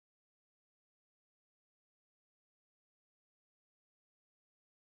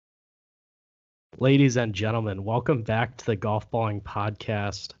Ladies and gentlemen, welcome back to the Golf Balling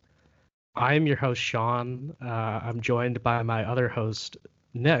Podcast. I am your host, Sean. I'm joined by my other host,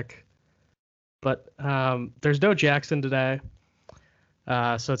 Nick. But there's no Jackson today.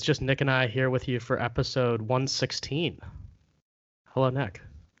 So it's just Nick and I here with you for episode 116. Hello, Nick.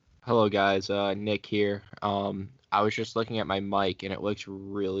 Hello, guys. Nick here. I was just looking at my mic, and it looks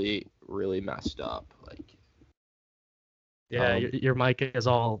really, really messed up. Your mic is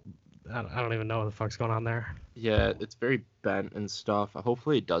all... I don't even know what the fuck's going on there. Yeah, it's very bent and stuff.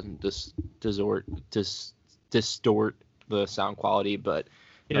 Hopefully it doesn't distort the sound quality, but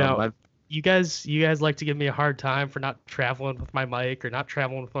you guys like to give me a hard time for not traveling with my mic or not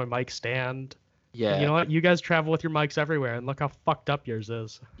traveling with my mic stand. Yeah. And you know what? You guys travel with your mics everywhere, and look how fucked up yours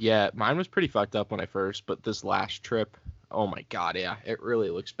is. Yeah, mine was pretty fucked up when I first, but this last trip, oh my god, yeah, it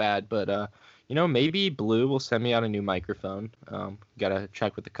really looks bad. But maybe Blue will send me out a new microphone. Gotta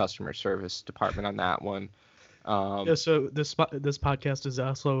check with the customer service department on that one. So this podcast is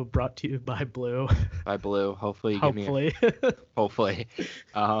also brought to you by Blue. By Blue, hopefully. Hopefully. Hopefully.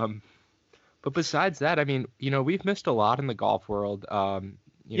 But besides that, I mean, we've missed a lot in the golf world.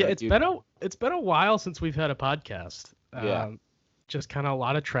 It's been a while since we've had a podcast. Just kind of a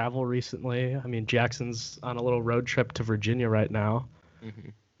lot of travel recently. I mean, Jackson's on a little road trip to Virginia right now,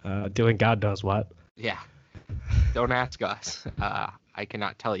 doing God knows what. Yeah. Don't ask us. I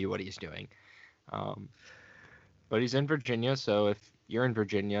cannot tell you what he's doing. But he's in Virginia, so if you're in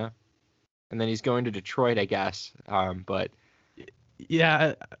Virginia, and then he's going to Detroit, I guess. But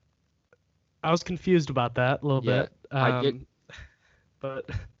yeah, I was confused about that a little bit. But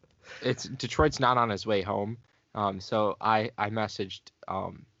Detroit's not on his way home. So I messaged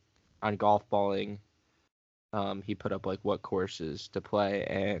on Golf Balling. He put up what courses to play,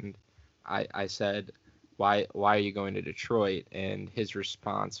 and I said, why are you going to Detroit? And his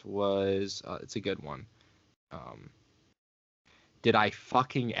response was, it's a good one. Did I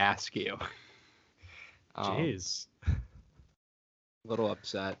fucking ask you? Jeez. A little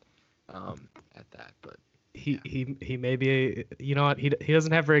upset at that, but he may be, you know what, he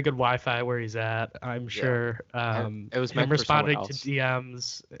doesn't have very good Wi-Fi where he's at, I'm sure. It was him responding to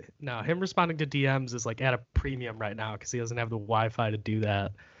DMs. No, him responding to DMs is at a premium right now because he doesn't have the Wi-Fi to do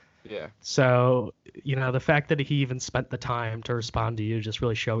that. Yeah. So, the fact that he even spent the time to respond to you just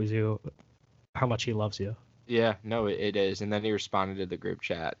really shows you how much he loves you. Yeah, no, it is. And then he responded to the group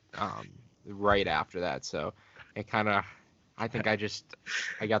chat right after that. So it kind of, I think I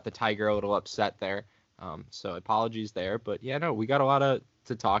got the Tiger a little upset there. So apologies there. But yeah, no, we got a lot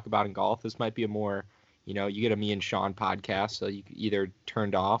to talk about in golf. This might be a more, you get a me and Sean podcast. So you either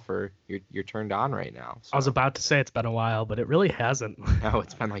turned off or you're turned on right now. So. I was about to say it's been a while, but it really hasn't. No,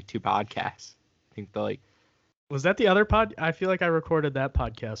 it's been 2 podcasts. I think Was that the other pod? I feel like I recorded that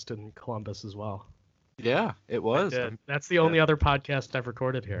podcast in Columbus as well. Yeah, it was. That's the only other podcast I've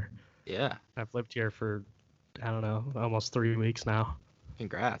recorded here. Yeah. I've lived here for, I don't know, almost 3 weeks now.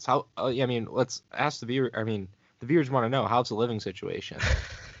 Congrats. How? Let's ask the viewer. The viewers want to know, how's the living situation?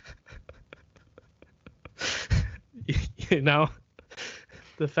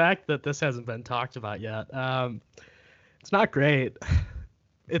 The fact that this hasn't been talked about yet, it's not great.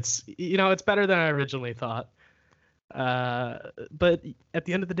 It's better than I originally thought. But at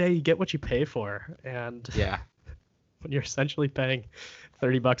the end of the day, you get what you pay for, and yeah, when you're essentially paying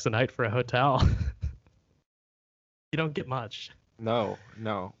 $30 a night for a hotel, you don't get much. No.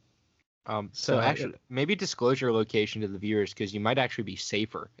 So actually, maybe disclose your location to the viewers, because you might actually be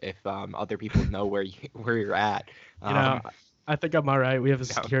safer if other people know where you're at. I think I'm all right. We have a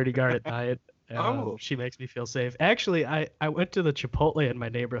security guard at night. She makes me feel safe. Actually, I went to the Chipotle in my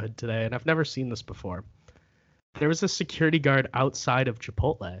neighborhood today, and I've never seen this before. There was a security guard outside of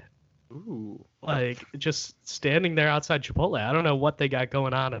Chipotle. Ooh. Just standing there outside Chipotle. I don't know what they got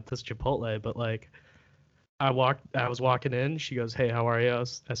going on at this Chipotle, but I was walking in. She goes, "Hey, how are you?"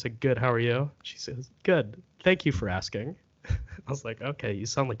 I said, "Good. How are you?" She says, "Good. Thank you for asking." I was like, "Okay, you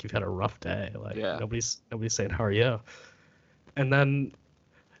sound like you've had a rough day." Nobody's saying, "How are you?" And then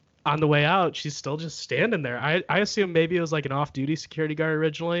on the way out, she's still just standing there. I assume maybe it was an off-duty security guard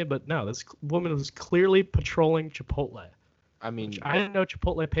originally, but no, this woman was clearly patrolling Chipotle. I didn't know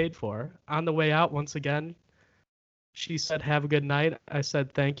Chipotle paid for. On the way out, once again, she said, "Have a good night." I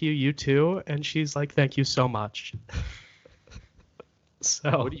said, "Thank you, you too." And she's like, "Thank you so much."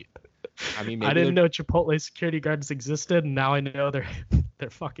 So, I didn't know Chipotle security guards existed, and now I know they're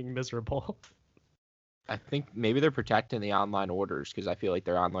fucking miserable. I think maybe they're protecting the online orders, because I feel like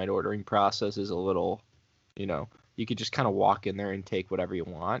their online ordering process is a little, you could just kind of walk in there and take whatever you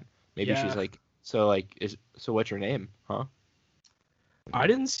want. Maybe she's like, so what's your name, huh? I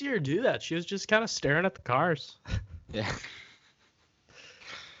didn't see her do that. She was just kind of staring at the cars. Yeah.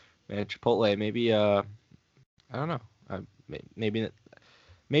 Man, Chipotle, maybe I don't know.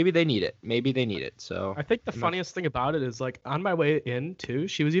 Maybe they need it. Maybe they need it. So I think the funniest thing about it is like on my way in too,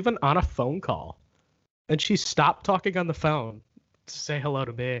 she was even on a phone call, and she stopped talking on the phone to say hello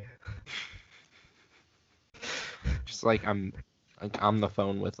to me. Just like I'm on the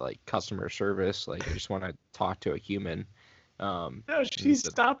phone with like customer service. Like I just want to talk to a human. No, she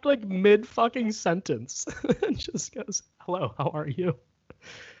stopped like mid fucking sentence and just goes, "Hello, how are you?"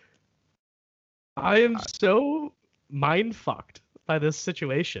 I am so mind fucked by this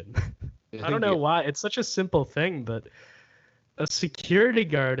situation. I don't know why. It's such a simple thing, but a security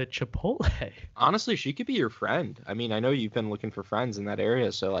guard at Chipotle. Honestly, she could be your friend. I mean, I know you've been looking for friends in that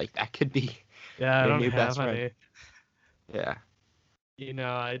area, so like that could be Yeah, I your don't new have best any. friend. Yeah. You know,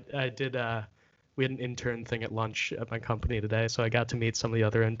 I did we had an intern thing at lunch at my company today, so I got to meet some of the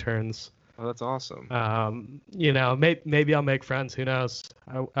other interns. Oh, that's awesome. You know, maybe I'll make friends. Who knows?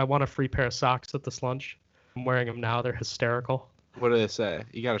 I want a free pair of socks at this lunch. I'm wearing them now. They're hysterical. What do they say?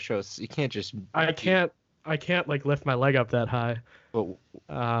 You gotta show us. You can't just. I can't like lift my leg up that high. But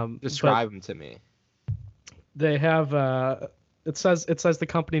But describe them to me. they have it says the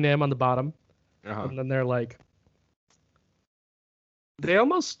company name on the bottom, Uh-huh. and then they're like, they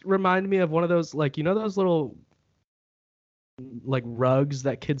almost remind me of one of those, like, you know, those little like rugs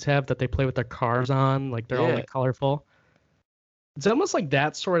that kids have that they play with their cars on, like they're all Yeah. like colorful. It's almost like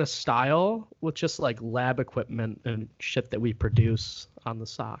that sort of style with just like lab equipment and shit that we produce on the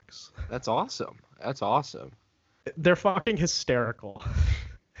socks. That's awesome. That's awesome. They're fucking hysterical.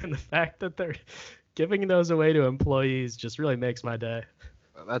 And the fact that they're giving those away to employees just really makes my day.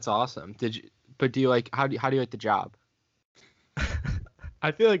 That's awesome. But do you like how do you like the job?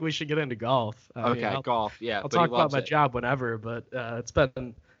 I feel like we should get into golf. I mean, Golf. Yeah. I'll but talk he about loves my it. job whenever, but it's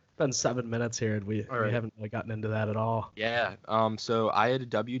been 7 minutes here, and we right. haven't really gotten into that at all. Yeah. So I had a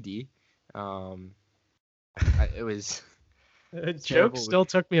WD. It was. Joke still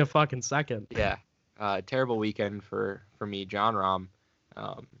took me a fucking second. Yeah. Terrible weekend for me, John Rahm.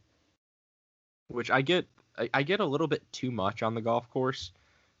 Which I get a little bit too much on the golf course.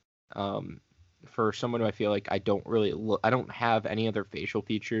 For someone who I feel like I don't really I don't have any other facial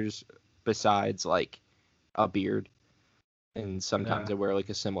features besides like a beard, and sometimes I wear like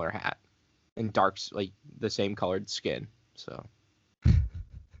a similar hat and darks like the same colored skin. So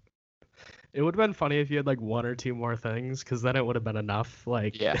it would have been funny if you had like one or two more things, because then it would have been enough.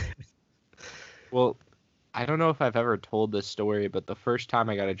 Like, yeah. Well, I don't know if I've ever told this story, but the first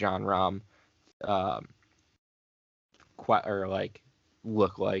time I got a John Rahm,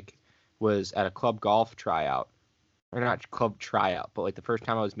 look like, was at a club golf tryout, or not club tryout, but like the first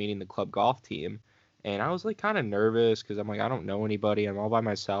time I was meeting the club golf team, and I was like kind of nervous because I'm like, I don't know anybody, I'm all by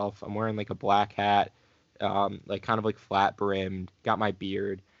myself, I'm wearing like a black hat, like kind of like flat brimmed, got my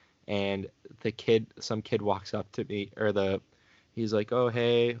beard, and some kid walks up to me, he's like, oh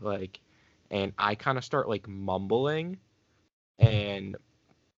hey, like, and I kind of start like mumbling, and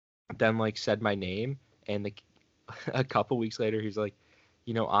then like said my name, and a couple weeks later he's like,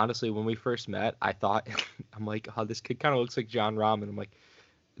 you know, honestly, when we first met, I thought, I'm like, oh, this kid kind of looks like John Rahm. And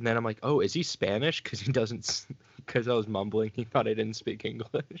then I'm like, oh, is he Spanish? Because because I was mumbling, he thought I didn't speak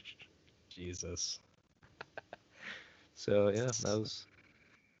English. Jesus. So yeah, that was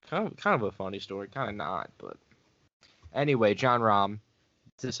kind of a funny story, kind of not, but anyway, John Rahm,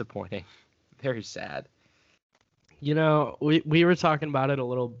 disappointing, very sad. You know, we were talking about it a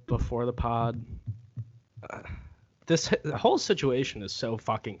little before the pod. This whole situation is so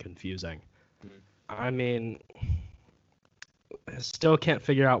fucking confusing. I mean, I still can't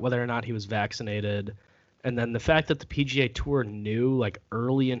figure out whether or not he was vaccinated. And then the fact that the PGA Tour knew like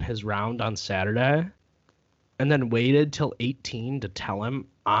early in his round on Saturday and then waited till 18 to tell him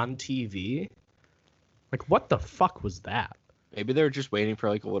on TV. Like, what the fuck was that? Maybe they're just waiting for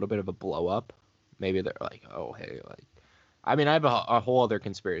like a little bit of a blow up. Maybe they're like, oh, hey, like, I mean, I have a whole other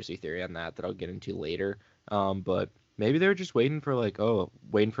conspiracy theory on that I'll get into later. But maybe they're just waiting for him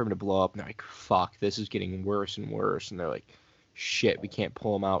to blow up. And they're like, fuck, this is getting worse and worse. And they're like, shit, we can't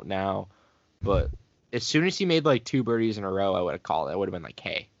pull him out now. But as soon as he made like 2 birdies in a row, I would have called it. I would have been like,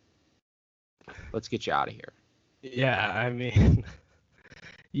 hey, let's get you out of here. Yeah, I mean,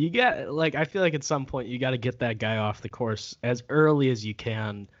 you got, like, I feel like at some point you got to get that guy off the course as early as you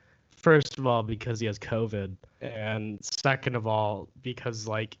can. First of all, because he has COVID, and second of all, because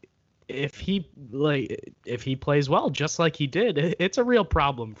like if he plays well, just like he did, it's a real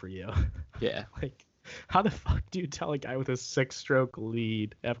problem for you. Yeah. Like, how the fuck do you tell a guy with a 6-stroke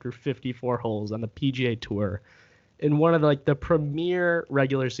lead after 54 holes on the PGA Tour in one of like the premier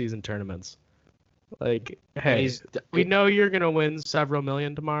regular season tournaments. Like, And hey, he's we know you're gonna win several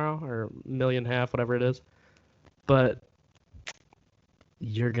million tomorrow, or million half, whatever it is, but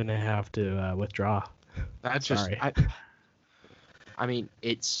you're gonna have to withdraw. that's Sorry. I mean,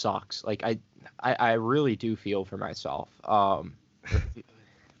 it sucks. Like I really do feel for myself.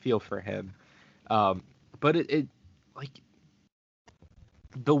 Feel for him. But it like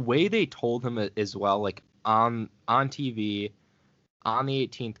the way they told him as well, like on TV, on the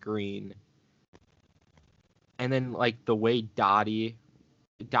 18th green, and then like the way Dottie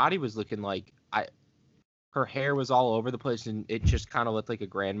was looking like her hair was all over the place, and it just kind of looked like a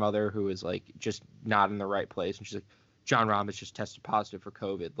grandmother who was like just not in the right place, and she's like, John Rahm has just tested positive for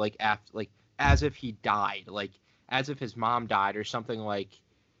COVID, like after, like as if he died, like as if his mom died or something. Like,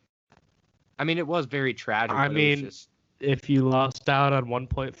 I mean, it was very tragic. I but mean, it was just, if you lost out on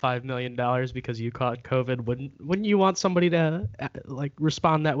 $1.5 million because you caught COVID, wouldn't you want somebody to like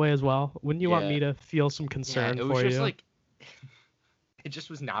respond that way as well? Wouldn't you want yeah, me to feel some yeah, concern it was for just you? like it just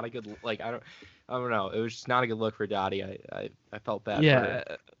was not a good, like I don't know. It was just not a good look for Dottie. I felt bad for her.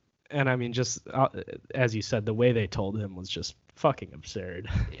 Yeah, and I mean, just as you said, the way they told him was just fucking absurd.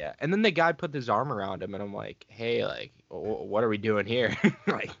 Yeah, and then the guy put his arm around him, and I'm like, hey, like, what are we doing here?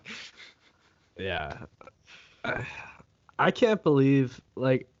 Like, Yeah, I can't believe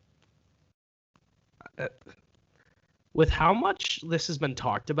like uh, with how much this has been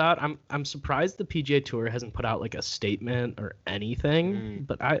talked about. I'm surprised the PGA Tour hasn't put out like a statement or anything, mm,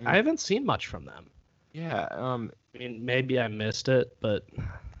 but I mm, haven't seen much from them. yeah, I mean, maybe I missed it, but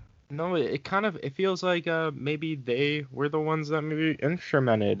no, it kind of, it feels like maybe they were the ones that maybe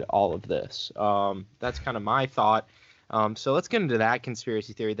instrumented all of this. That's kind of my thought. So let's get into that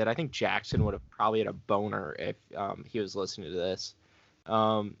conspiracy theory that I think Jackson would have probably had a boner if he was listening to this.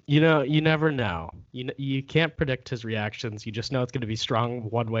 you never know. You can't predict his reactions. You just know it's going to be strong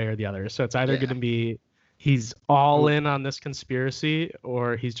one way or the other. So it's either Yeah. going to be he's all in on this conspiracy,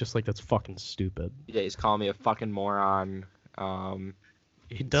 or he's just like, that's fucking stupid. Yeah, he's calling me a fucking moron.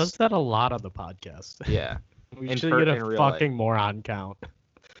 He does that a lot on the podcast. Yeah. We In should get a real life. fucking moron count.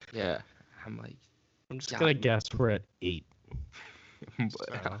 Yeah. I'm like, I'm just God, gonna guess we're at 8. you're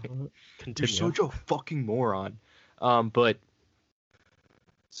Continue. such a fucking moron. But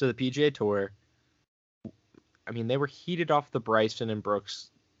so the PGA Tour, I mean, they were heated off the Bryson and Brooks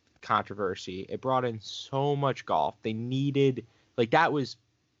controversy. It brought in so much golf. They needed, like, that was,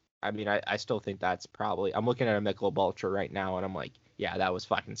 I mean, I still think that's probably, I'm looking at a Michelob Ultra right now, and I'm like, yeah, that was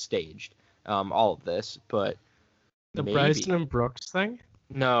fucking staged. All of this, but The maybe. Bryson and Brooks thing?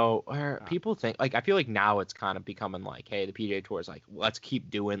 No, people think, like, I feel like now it's kind of becoming like, hey, the PGA Tour is like, let's keep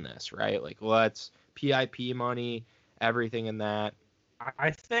doing this, right? Like, let's PIP money, everything in that.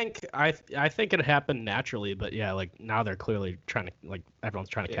 I think it happened naturally, but yeah, like now they're clearly trying to, like, everyone's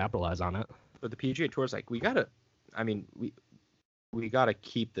trying to capitalize on it. But the PGA Tour is like, I mean, we gotta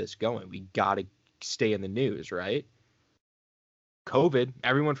keep this going. We gotta stay in the news, right? COVID,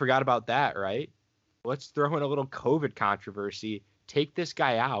 everyone forgot about that, right? Let's throw in a little COVID controversy. Take this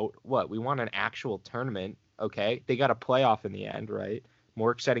guy out. What? We want an actual tournament, okay? They got a playoff in the end, right?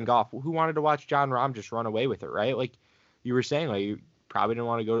 More exciting golf. Who wanted to watch John Rahm just run away with it, right? Like you were saying, like you probably didn't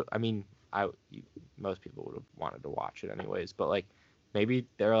want to go. I mean, most people would have wanted to watch it anyways, but like maybe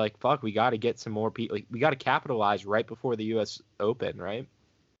they're like, fuck, we got to get some more people. Like, we got to capitalize right before the U.S. Open, right?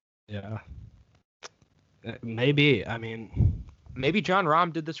 Yeah. Maybe. I mean, maybe John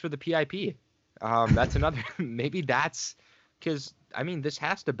Rahm did this for the PIP. That's another. Maybe that's because, I mean, this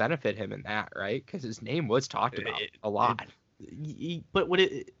has to benefit him in that, right? Because his name was talked about a lot. But would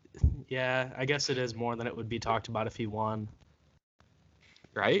it? Yeah, I guess it is more than it would be talked about if he won.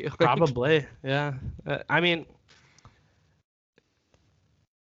 Right? Like, Probably. Yeah. I mean,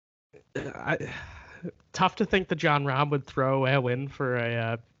 tough to think that John Rahm would throw away a win for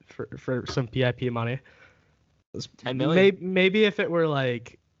a for some PIP money. 10 million. Maybe if it were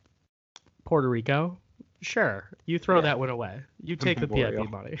like Puerto Rico, sure, you throw that one away. You take the PIP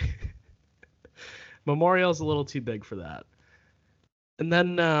money. Memorial's a little too big for that. And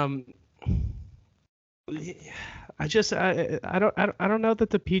then I don't know that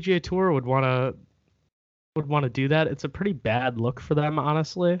the PGA Tour would want to do that. It's a pretty bad look for them,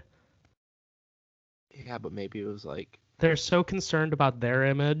 honestly. Yeah, but maybe it was like they're so concerned about their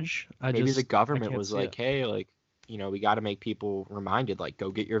image. Maybe the government was like, hey, like, you know, we got to make people reminded, like,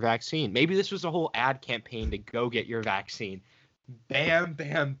 go get your vaccine. Maybe this was a whole ad campaign to go get your vaccine. Bam,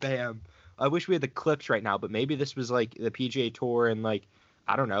 bam, bam. I wish we had the clips right now, but maybe this was like the PGA Tour and, like,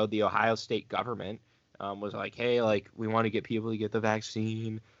 I don't know, the Ohio State government was like, hey, like, we want to get people to get the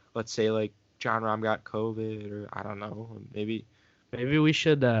vaccine. Let's say, like, John Rahm got COVID, or I don't know, maybe. Maybe we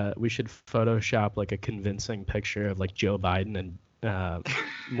should Photoshop like a convincing picture of like Joe Biden and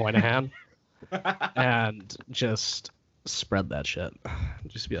Moynihan and just spread that shit.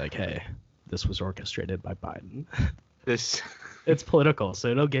 Just be like, hey, this was orchestrated by Biden. This It's political, so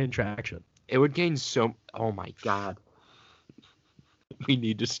it'll gain traction. it would gain so. Oh my God. We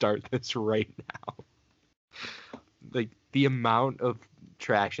need to start this right now. Like the amount of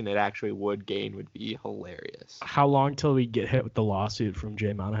traction it actually would gain would be hilarious. How long till we get hit with the lawsuit from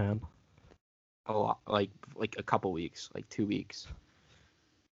Jay Monahan? A lot, like a couple weeks, like 2 weeks,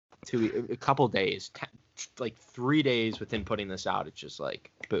 a couple days, like 3 days within putting this out. It's just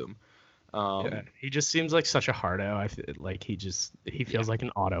like boom. Yeah, he just seems like such a hardo. I feel like he feels like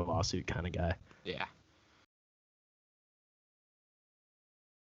an auto lawsuit kind of guy. Yeah,